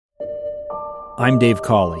I'm Dave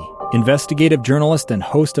Cawley, investigative journalist and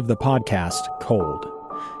host of the podcast Cold.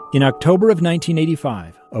 In October of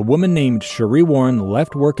 1985, a woman named Cherie Warren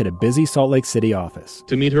left work at a busy Salt Lake City office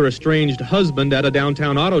to meet her estranged husband at a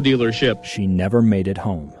downtown auto dealership. She never made it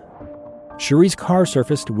home. Cherie's car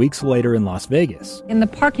surfaced weeks later in Las Vegas. In the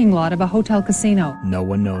parking lot of a hotel casino. No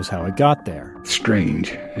one knows how it got there. Strange.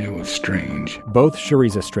 It was strange. Both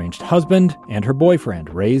Cherie's estranged husband and her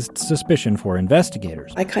boyfriend raised suspicion for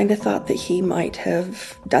investigators. I kind of thought that he might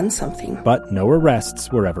have done something. But no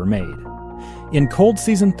arrests were ever made. In Cold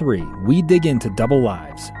Season 3, we dig into double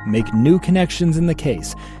lives, make new connections in the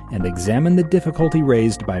case, and examine the difficulty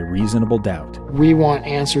raised by reasonable doubt. We want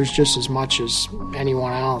answers just as much as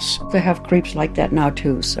anyone else. They have creeps like that now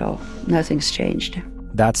too, so nothing's changed.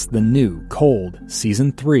 That's the new Cold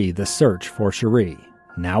Season 3, The Search for Cherie,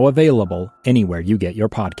 now available anywhere you get your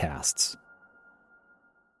podcasts.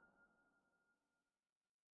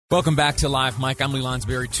 Welcome back to Live Mike. I'm Lee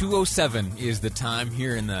Lonsberry. 2:07 is the time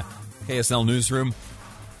here in the KSL newsroom.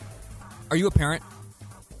 Are you a parent?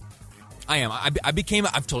 I am.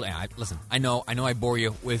 Listen, I know I bore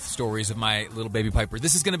you with stories of my little baby Piper.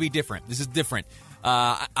 This is going to be different. This is different.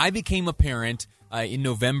 I became a parent in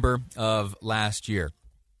November of last year.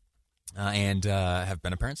 And have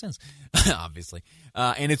been a parent since, obviously.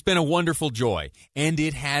 And it's been a wonderful joy. And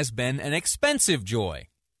it has been an expensive joy.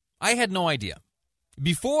 I had no idea.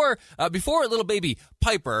 Before little baby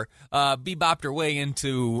Piper bebopped her way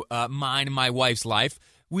into mine and my wife's life,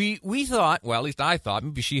 we thought, well, at least I thought,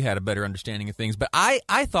 maybe she had a better understanding of things, but I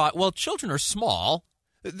thought, well, children are small.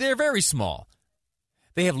 They're very small.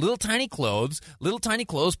 They have little tiny clothes. Little tiny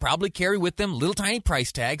clothes probably carry with them little tiny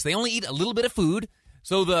price tags. They only eat a little bit of food,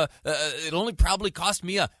 so it only probably cost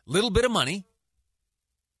me a little bit of money.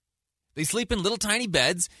 They sleep in little tiny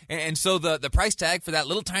beds, and so the price tag for that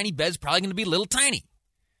little tiny bed is probably going to be little tiny.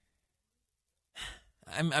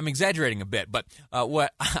 I'm exaggerating a bit, but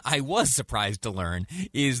what I was surprised to learn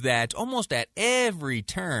is that almost at every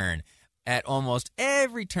turn, there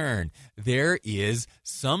is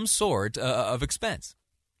some sort of expense.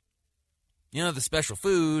 You know, the special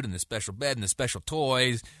food and the special bed and the special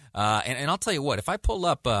toys. And I'll tell you what, if I pull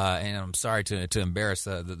up, and I'm sorry to embarrass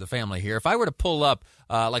the family here, if I were to pull up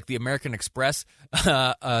like the American Express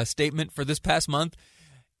statement for this past month,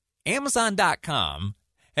 Amazon.com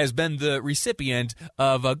has been the recipient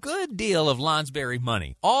of a good deal of Lonsberry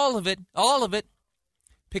money. All of it,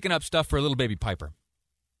 picking up stuff for a little baby Piper.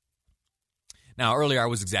 Now, earlier I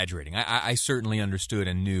was exaggerating. I certainly understood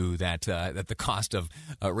and knew that the cost of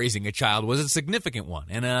raising a child was a significant one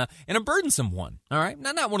and a burdensome one. All right,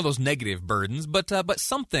 not one of those negative burdens, but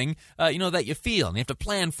something that you feel and you have to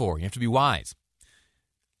plan for. You have to be wise.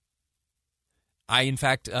 I, in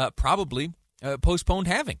fact, probably postponed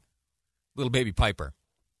having little baby Piper.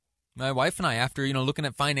 My wife and I, after looking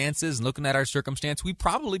at finances and looking at our circumstance, we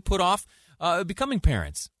probably put off becoming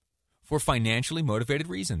parents for financially motivated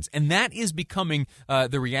reasons. And that is becoming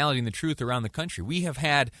the reality and the truth around the country. We have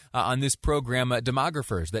had on this program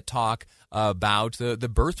demographers that talk about the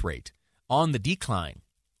birth rate on the decline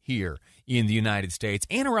here in the United States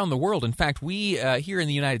and around the world. In fact, we here in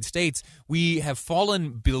the United States, we have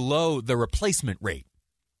fallen below the replacement rate.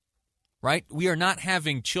 Right? We are not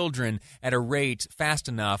having children at a rate fast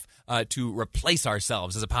enough to replace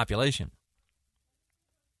ourselves as a population.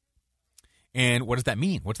 And what does that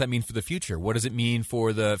mean? What does that mean for the future? What does it mean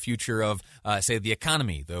for the future of, say, the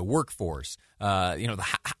economy, the workforce,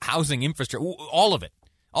 the housing infrastructure? All of it.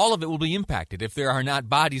 All of it will be impacted if there are not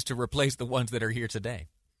bodies to replace the ones that are here today.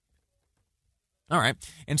 All right.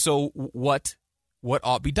 And so what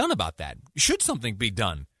ought to be done about that? Should something be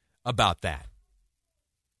done about that?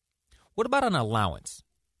 What about an allowance?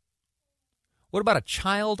 What about a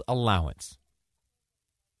child allowance?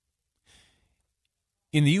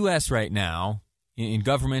 In the U.S. right now, in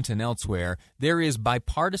government and elsewhere, there is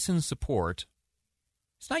bipartisan support.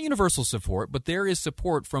 It's not universal support, but there is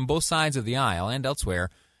support from both sides of the aisle and elsewhere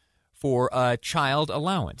for a child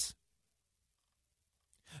allowance.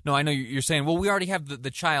 No, I know you're saying, well, we already have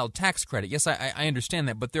the child tax credit. Yes, I understand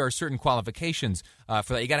that, but there are certain qualifications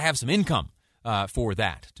for that. You got to have some income for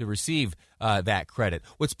that, to receive that credit.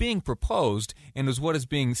 What's being proposed, and is what is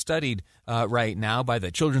being studied right now by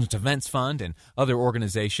the Children's Defense Fund and other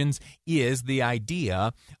organizations, is the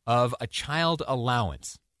idea of a child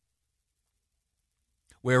allowance,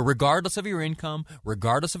 where regardless of your income,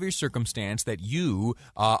 regardless of your circumstance, that you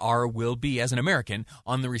will be, as an American,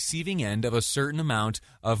 on the receiving end of a certain amount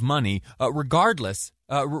of money, regardless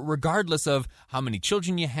of how many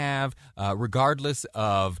children you have, regardless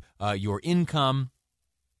of your income,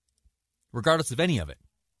 regardless of any of it.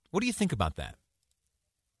 What do you think about that?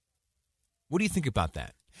 What do you think about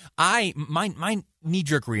that? My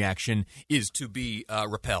knee-jerk reaction is to be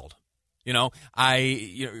repelled.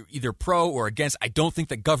 Either pro or against. I don't think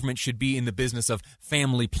that government should be in the business of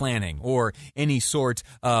family planning or any sort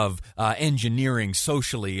of engineering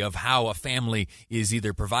socially of how a family is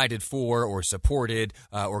either provided for or supported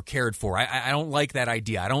or cared for. I don't like that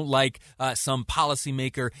idea. I don't like some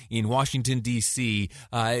policymaker in Washington, D.C.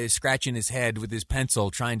 Scratching his head with his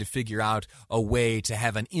pencil trying to figure out a way to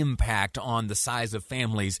have an impact on the size of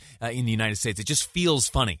families in the United States. It just feels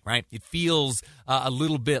funny, right? It feels a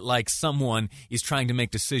little bit like someone is trying to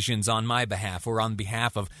make decisions on my behalf or on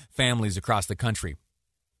behalf of families across the country.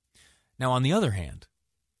 Now, on the other hand,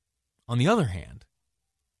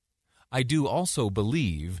 I do also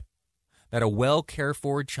believe that a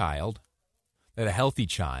well-cared-for child, that a healthy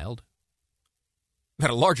child, that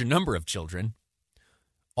a larger number of children,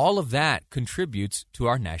 all of that contributes to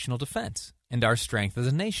our national defense and our strength as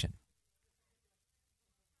a nation.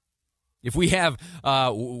 If we have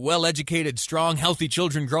well-educated, strong, healthy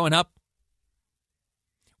children growing up,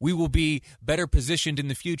 we will be better positioned in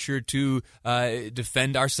the future to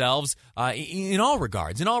defend ourselves in all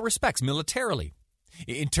regards, in all respects, militarily,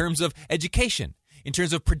 in terms of education, in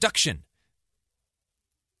terms of production,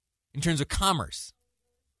 in terms of commerce.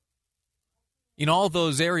 In all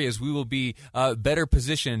those areas, we will be better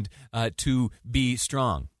positioned to be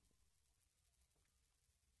strong.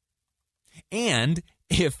 And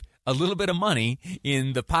if a little bit of money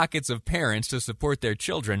in the pockets of parents to support their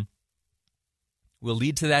children will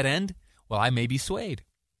lead to that end, well, I may be swayed.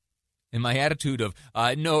 And my attitude of,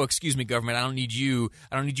 no, excuse me, government, I don't need you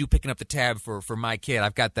picking up the tab for my kid.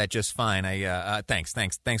 I've got that just fine. Thanks,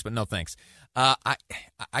 but no thanks.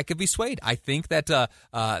 I could be swayed. I think that that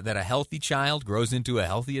a healthy child grows into a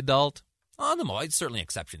healthy adult. On the most, certainly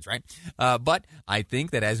exceptions, right? But I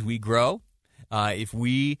think that as we grow, if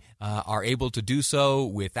we are able to do so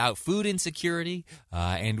without food insecurity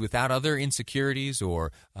and without other insecurities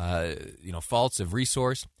or faults of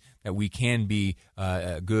resource, that we can be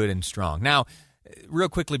good and strong. Now, real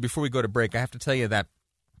quickly before we go to break, I have to tell you that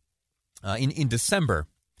in December,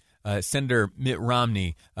 Senator Mitt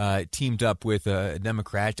Romney teamed up with a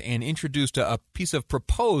Democrat and introduced a piece of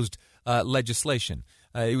proposed legislation.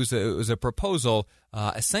 It was a proposal,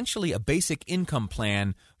 essentially a basic income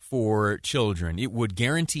plan for children. It would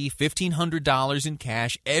guarantee $1,500 in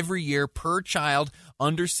cash every year per child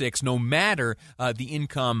under 6, no matter the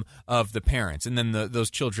income of the parents. And then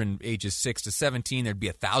those children ages 6 to 17, there'd be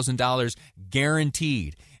 $1,000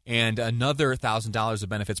 guaranteed. And another $1,000 of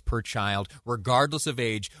benefits per child, regardless of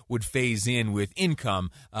age, would phase in with income,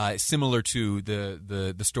 similar to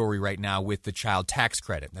the story right now with the child tax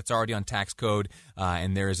credit. That's already on tax code,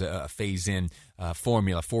 and there is a phase-in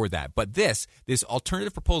formula for that. But this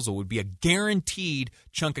alternative proposal would be a guaranteed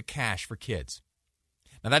chunk of cash for kids.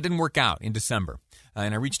 Now, that didn't work out in December,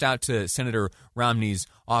 and I reached out to Senator Romney's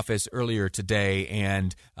office earlier today,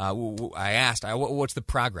 and I asked, what's the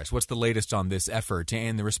progress? What's the latest on this effort?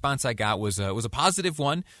 And the response I got was a positive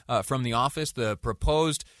one from the office. This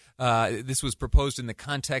was proposed in the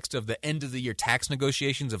context of the end-of-the-year tax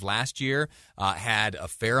negotiations of last year, had a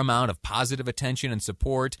fair amount of positive attention and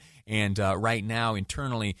support, and right now,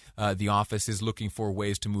 internally, the office is looking for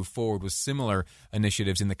ways to move forward with similar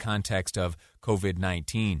initiatives in the context of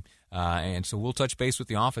COVID-19. And so we'll touch base with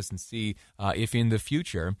the office and see if in the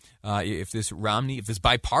future, if this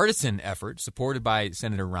bipartisan effort supported by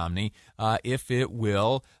Senator Romney, if it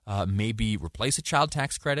will maybe replace a child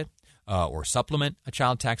tax credit, or supplement a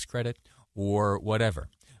child tax credit, or whatever.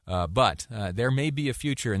 But there may be a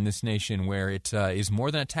future in this nation where it is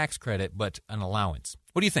more than a tax credit, but an allowance.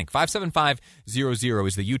 What do you think? 57500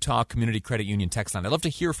 is the Utah Community Credit Union text line. I'd love to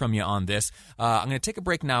hear from you on this. I'm going to take a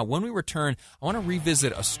break now. When we return, I want to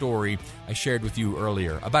revisit a story I shared with you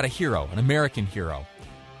earlier about a hero, an American hero,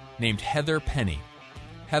 named Heather Penny.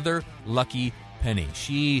 Heather Lucky Penny.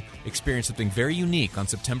 She experienced something very unique on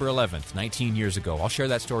September 11th, 19 years ago. I'll share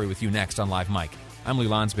that story with you next on Live Mike. I'm Lee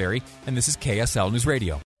Lonsberry, and this is KSL News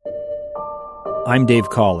Radio. I'm Dave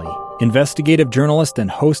Cawley, investigative journalist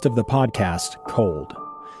and host of the podcast Cold.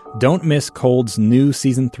 Don't miss Cold's new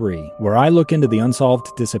Season 3, where I look into the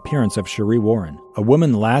unsolved disappearance of Cherie Warren, a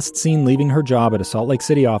woman last seen leaving her job at a Salt Lake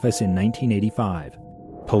City office in 1985.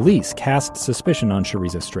 Police cast suspicion on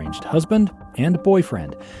Cherie's estranged husband and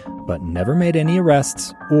boyfriend, but never made any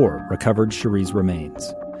arrests or recovered Cherie's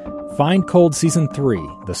remains. Find Cold Season 3,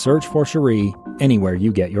 The Search for Cherie, anywhere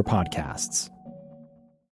you get your podcasts.